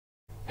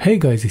Hey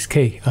guys, it's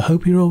Kay. I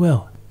hope you're all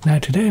well. Now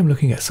today I'm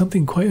looking at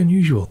something quite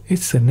unusual.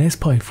 It's the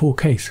NesPi 4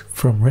 case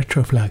from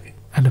RetroFlag,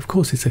 and of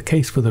course it's a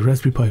case for the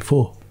Raspberry Pi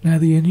 4. Now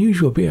the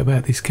unusual bit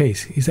about this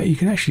case is that you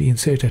can actually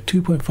insert a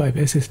 2.5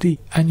 SSD,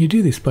 and you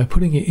do this by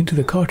putting it into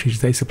the cartridge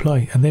they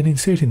supply and then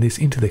inserting this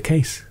into the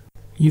case.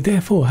 You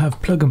therefore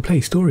have plug and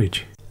play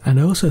storage, and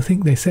I also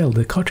think they sell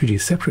the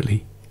cartridges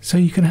separately, so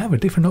you can have a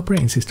different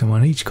operating system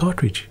on each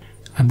cartridge,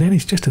 and then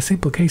it's just a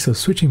simple case of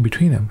switching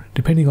between them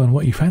depending on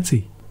what you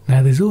fancy.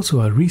 Now there's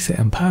also a reset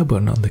and power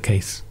button on the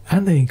case,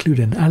 and they include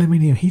an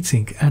aluminium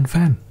heatsink and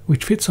fan,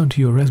 which fits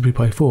onto your Raspberry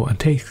Pi 4 and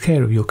takes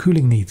care of your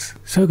cooling needs.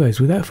 So guys,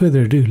 without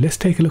further ado, let's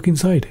take a look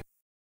inside.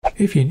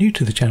 If you're new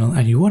to the channel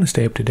and you want to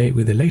stay up to date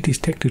with the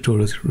latest tech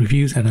tutorials,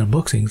 reviews and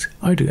unboxings,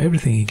 I do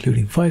everything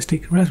including Fire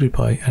Stick, Raspberry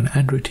Pi and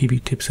Android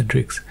TV tips and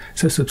tricks,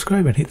 so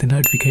subscribe and hit the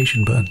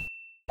notification button.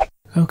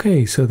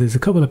 Okay, so there's a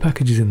couple of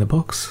packages in the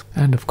box,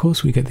 and of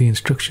course we get the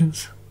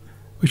instructions,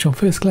 which on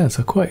first glance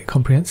are quite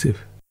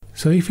comprehensive.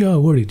 So if you are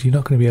worried you're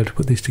not going to be able to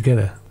put this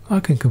together, I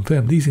can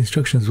confirm these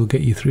instructions will get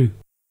you through.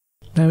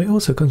 Now it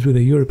also comes with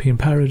a European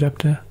power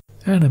adapter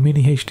and a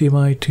mini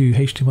HDMI to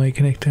HDMI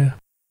connector.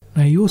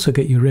 Now you also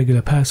get your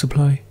regular power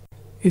supply.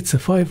 It's a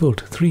 5V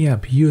 3A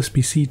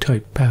USB-C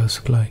type power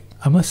supply.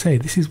 I must say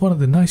this is one of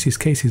the nicest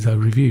cases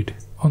I've reviewed.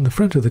 On the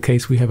front of the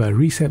case we have a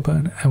reset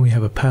button and we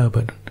have a power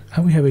button,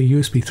 and we have a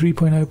USB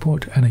 3.0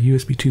 port and a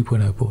USB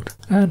 2.0 port,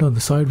 and on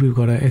the side we've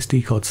got a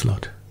SD card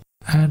slot.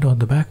 And on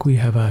the back we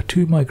have our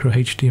 2 micro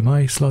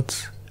HDMI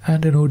slots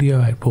and an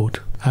audio out port,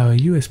 our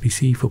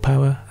USB-C for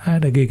power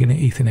and a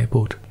gigabit Ethernet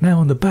port. Now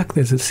on the back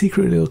there's a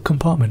secret little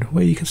compartment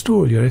where you can store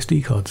all your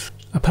SD cards.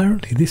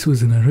 Apparently this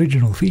was an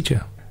original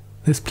feature.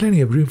 There's plenty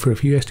of room for a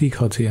few SD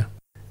cards here.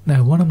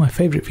 Now one of my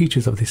favourite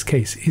features of this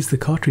case is the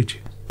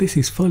cartridge. This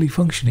is fully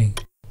functioning.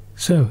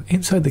 So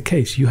inside the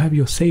case you have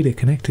your SATA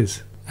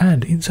connectors,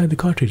 and inside the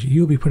cartridge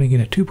you'll be putting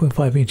in a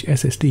 2.5 inch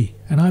SSD,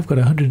 and I've got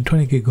a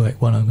 120GB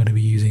one I'm going to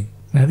be using.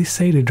 Now this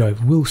SATA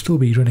drive will still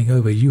be running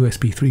over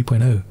USB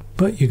 3.0,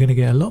 but you're going to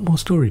get a lot more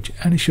storage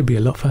and it should be a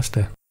lot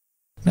faster.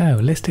 Now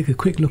let's take a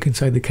quick look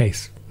inside the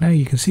case. Now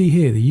you can see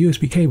here the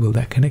USB cable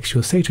that connects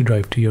your SATA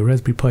drive to your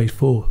Raspberry Pi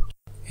 4.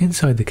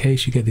 Inside the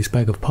case you get this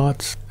bag of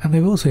parts, and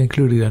they've also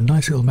included a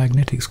nice little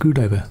magnetic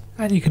screwdriver,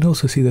 and you can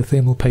also see the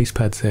thermal paste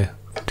pads there.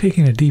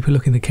 Taking a deeper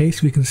look in the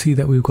case we can see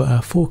that we've got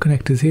our 4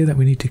 connectors here that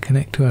we need to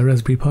connect to our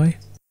Raspberry Pi.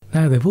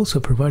 Now they've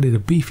also provided a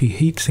beefy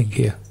heatsink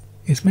here.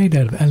 It's made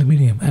out of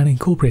aluminium and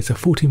incorporates a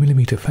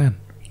 40mm fan.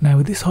 Now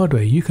with this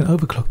hardware you can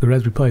overclock the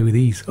Raspberry Pi with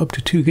ease, up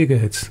to 2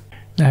 GHz.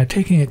 Now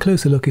taking a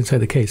closer look inside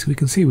the case we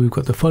can see we've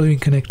got the following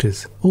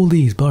connectors. All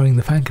these barring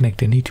the fan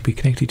connector need to be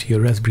connected to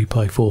your Raspberry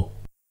Pi 4.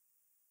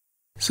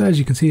 So as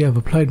you can see I've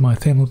applied my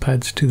thermal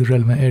pads to the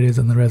relevant areas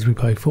on the Raspberry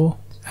Pi 4,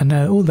 and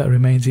now all that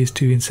remains is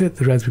to insert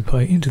the Raspberry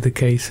Pi into the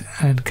case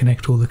and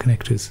connect all the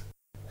connectors.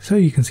 So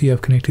you can see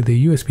I've connected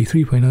the USB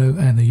 3.0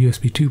 and the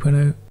USB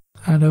 2.0,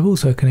 and I've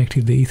also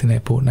connected the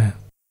Ethernet port now.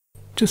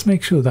 Just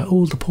make sure that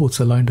all the ports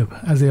are lined up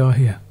as they are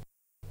here.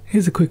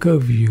 Here's a quick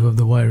overview of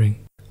the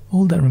wiring.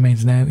 All that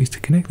remains now is to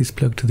connect this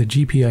plug to the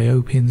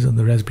GPIO pins on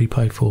the Raspberry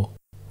Pi 4.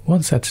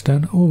 Once that's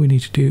done, all we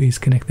need to do is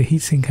connect the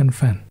heatsink and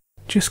fan.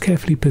 Just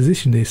carefully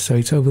position this so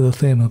it's over the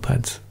thermal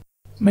pads,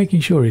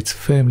 making sure it's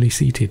firmly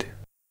seated.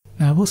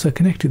 Now I've also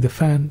connected the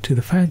fan to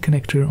the fan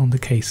connector on the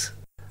case.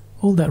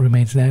 All that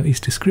remains now is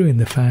to screw in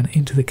the fan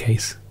into the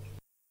case.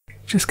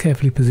 Just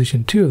carefully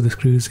position 2 of the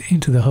screws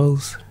into the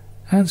holes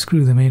and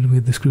screw them in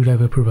with the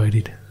screwdriver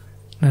provided.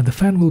 Now the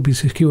fan will be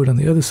secured on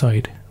the other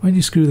side when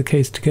you screw the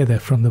case together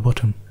from the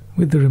bottom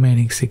with the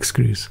remaining 6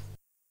 screws.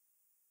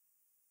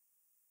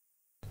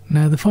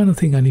 Now the final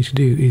thing I need to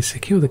do is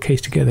secure the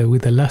case together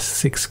with the last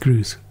 6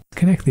 screws.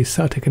 Connect this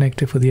SATA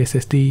connector for the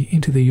SSD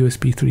into the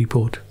USB 3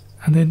 port,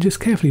 and then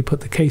just carefully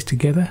put the case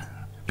together,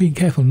 being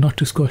careful not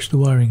to squash the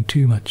wiring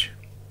too much.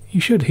 You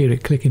should hear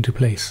it click into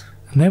place.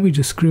 And then we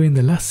just screw in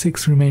the last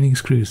 6 remaining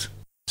screws.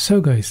 So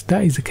guys,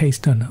 that is the case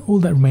done. All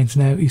that remains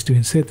now is to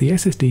insert the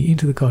SSD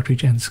into the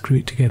cartridge and screw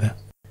it together.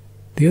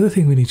 The other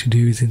thing we need to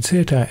do is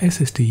insert our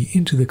SSD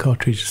into the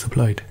cartridge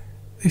supplied.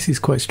 This is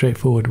quite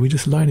straightforward. We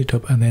just line it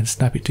up and then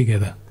snap it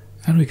together.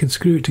 And we can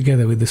screw it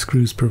together with the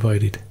screws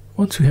provided.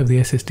 Once we have the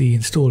SSD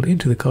installed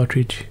into the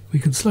cartridge, we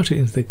can slot it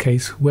into the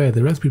case where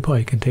the Raspberry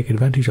Pi can take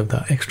advantage of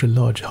that extra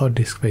large hard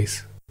disk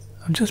space.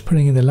 I'm just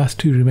putting in the last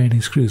 2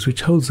 remaining screws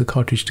which holds the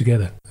cartridge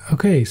together.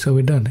 Okay, so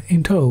we're done.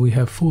 In total we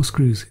have 4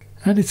 screws,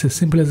 and it's as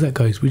simple as that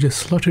guys. We just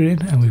slot it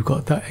in and we've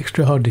got that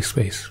extra hard disk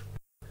space.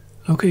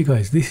 Okay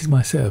guys, this is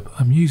my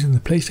setup. I'm using the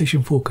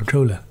PlayStation 4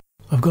 controller.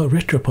 I've got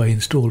RetroPi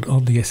installed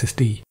on the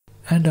SSD,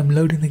 and I'm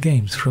loading the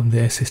games from the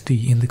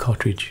SSD in the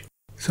cartridge.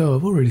 So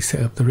I've already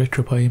set up the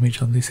RetroPi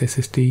image on this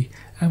SSD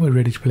and we're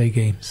ready to play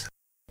games.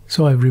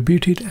 So I've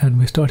rebooted and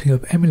we're starting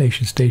up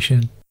Emulation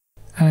Station,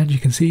 and you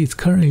can see it's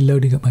currently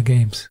loading up my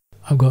games.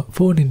 I've got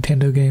 4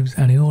 Nintendo games,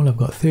 and in all I've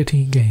got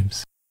 13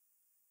 games.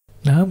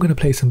 Now I'm going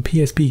to play some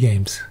PSP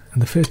games,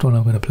 and the first one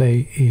I'm going to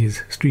play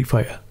is Street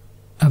Fighter.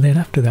 And then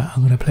after that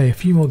I'm going to play a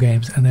few more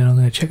games, and then I'm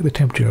going to check the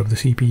temperature of the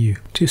CPU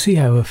to see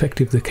how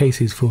effective the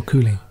case is for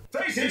cooling.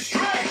 Face it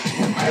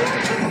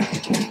straight!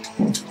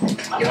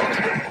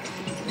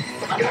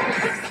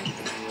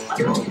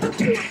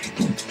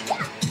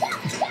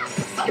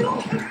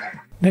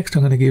 Next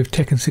I'm going to give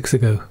Tekken 6 a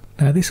go.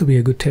 Now this will be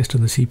a good test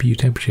on the CPU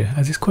temperature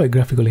as it's quite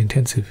graphical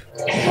intensive.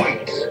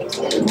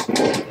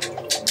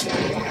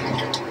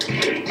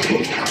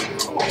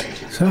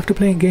 So after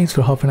playing games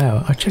for half an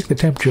hour, I checked the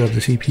temperature of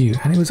the CPU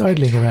and it was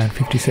idling around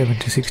 57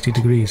 to 60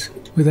 degrees,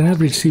 with an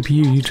average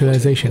CPU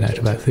utilization at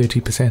about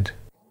 30%.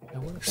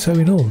 So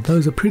in all,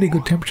 those are pretty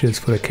good temperatures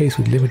for a case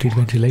with limited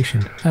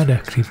ventilation and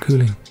active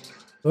cooling.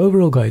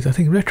 Overall guys, I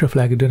think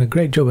RetroFlag have done a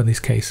great job on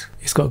this case.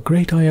 It's got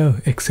great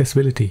I/O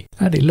accessibility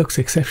and it looks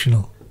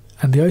exceptional.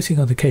 And the icing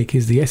on the cake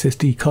is the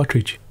SSD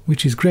cartridge,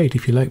 which is great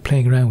if you like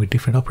playing around with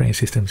different operating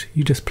systems.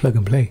 You just plug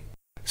and play.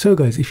 So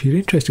guys, if you're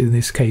interested in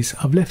this case,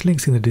 I've left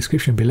links in the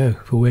description below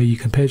for where you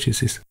can purchase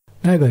this.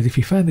 Now guys, if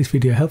you found this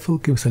video helpful,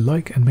 give us a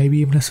like and maybe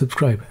even a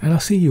subscribe, and I'll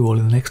see you all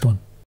in the next one.